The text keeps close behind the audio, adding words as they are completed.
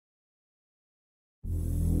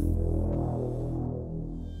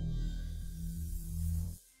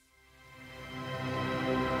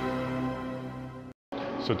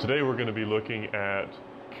So today we're going to be looking at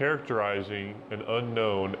characterizing an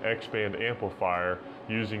unknown X-band amplifier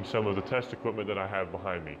using some of the test equipment that I have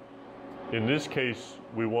behind me. In this case,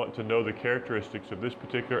 we want to know the characteristics of this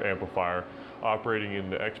particular amplifier operating in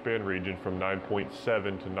the X-band region from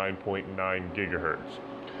 9.7 to 9.9 gigahertz.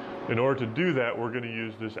 In order to do that, we're going to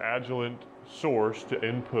use this Agilent source to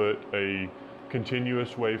input a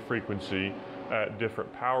continuous wave frequency at different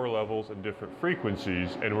power levels and different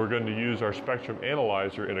frequencies, and we're going to use our spectrum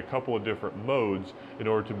analyzer in a couple of different modes in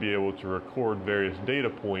order to be able to record various data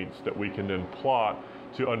points that we can then plot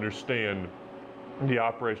to understand the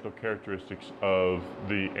operational characteristics of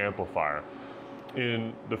the amplifier.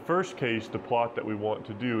 In the first case, the plot that we want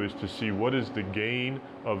to do is to see what is the gain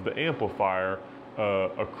of the amplifier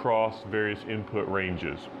across various input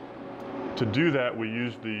ranges. To do that, we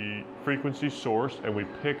use the frequency source and we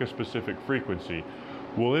pick a specific frequency.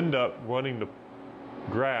 We'll end up running the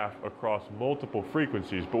graph across multiple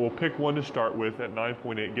frequencies, but we'll pick one to start with at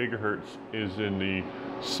 9.8 gigahertz is in the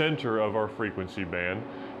center of our frequency band,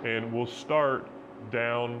 and we'll start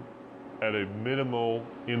down at a minimal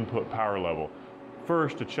input power level.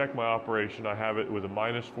 First, to check my operation, I have it with a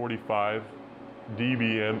minus 45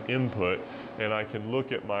 dBm input, and I can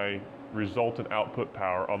look at my resultant output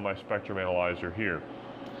power on my spectrum analyzer here.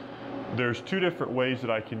 There's two different ways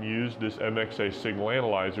that I can use this MXA signal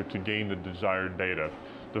analyzer to gain the desired data.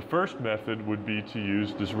 The first method would be to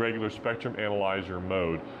use this regular spectrum analyzer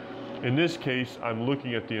mode. In this case, I'm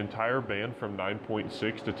looking at the entire band from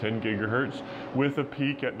 9.6 to 10 gigahertz with a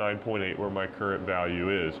peak at 9.8 where my current value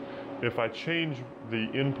is. If I change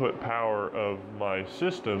the input power of my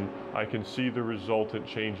system, I can see the resultant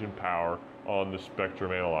change in power on the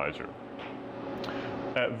spectrum analyzer.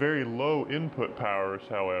 At very low input powers,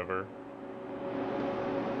 however,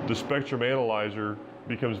 the spectrum analyzer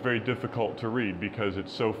becomes very difficult to read because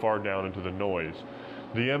it's so far down into the noise.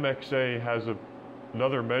 The MXA has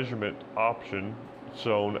another measurement option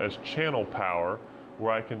shown as channel power,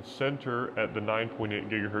 where I can center at the 9.8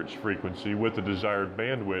 gigahertz frequency with the desired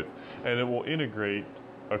bandwidth, and it will integrate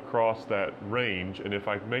across that range. And if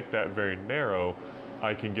I make that very narrow,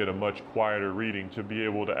 I can get a much quieter reading to be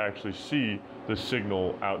able to actually see the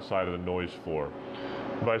signal outside of the noise floor.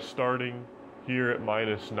 By starting here at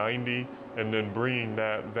minus 90 and then bringing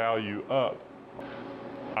that value up,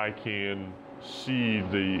 I can see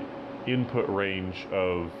the input range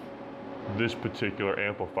of this particular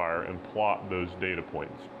amplifier and plot those data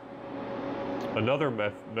points. Another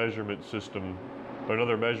measurement system,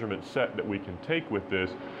 another measurement set that we can take with this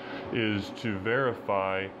is to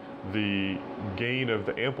verify the gain of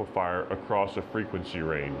the amplifier across a frequency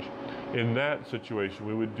range. In that situation,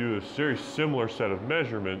 we would do a very similar set of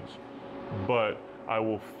measurements, but I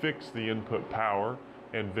will fix the input power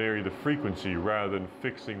and vary the frequency rather than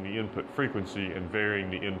fixing the input frequency and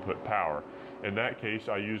varying the input power. In that case,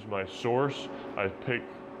 I use my source, I pick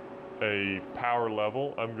a power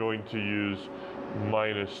level. I'm going to use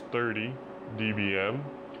minus 30 dBm,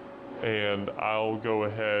 and I'll go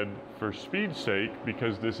ahead for speed's sake,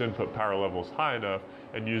 because this input power level is high enough,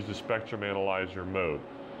 and use the spectrum analyzer mode.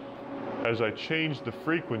 As I change the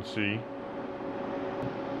frequency,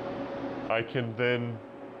 I can then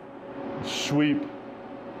sweep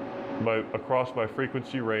across my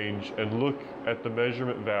frequency range and look at the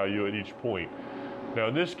measurement value at each point. Now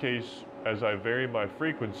in this case, as I vary my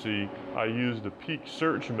frequency, I use the peak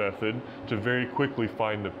search method to very quickly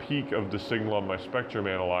find the peak of the signal on my spectrum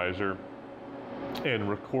analyzer and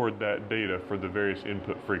record that data for the various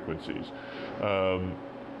input frequencies.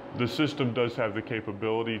 The system does have the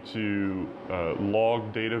capability to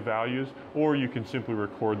log data values, or you can simply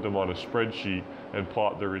record them on a spreadsheet and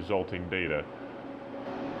plot the resulting data.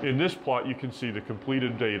 In this plot, you can see the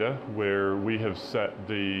completed data where we have set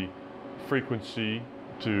the frequency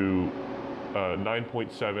to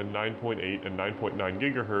 9.7, 9.8, and 9.9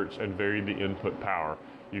 gigahertz and varied the input power.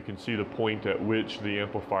 You can see the point at which the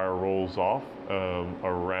amplifier rolls off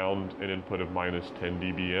around an input of minus 10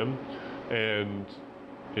 dBm. And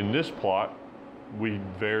in this plot, we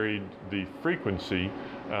varied the frequency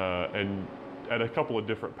and at a couple of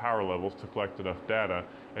different power levels to collect enough data,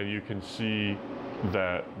 and you can see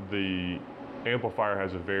that the amplifier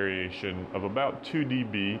has a variation of about 2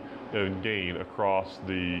 dB in gain across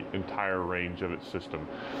the entire range of its system.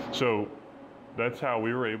 So that's how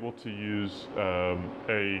we were able to use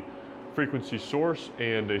a frequency source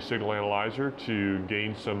and a signal analyzer to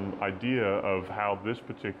gain some idea of how this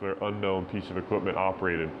particular unknown piece of equipment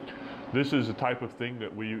operated. This is the type of thing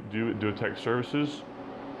that we do at Duotech Services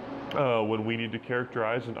when we need to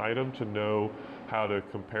characterize an item to know how to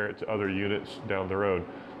compare it to other units down the road.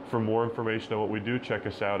 For more information on what we do, check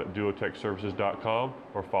us out at duotechservices.com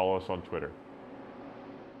or follow us on Twitter.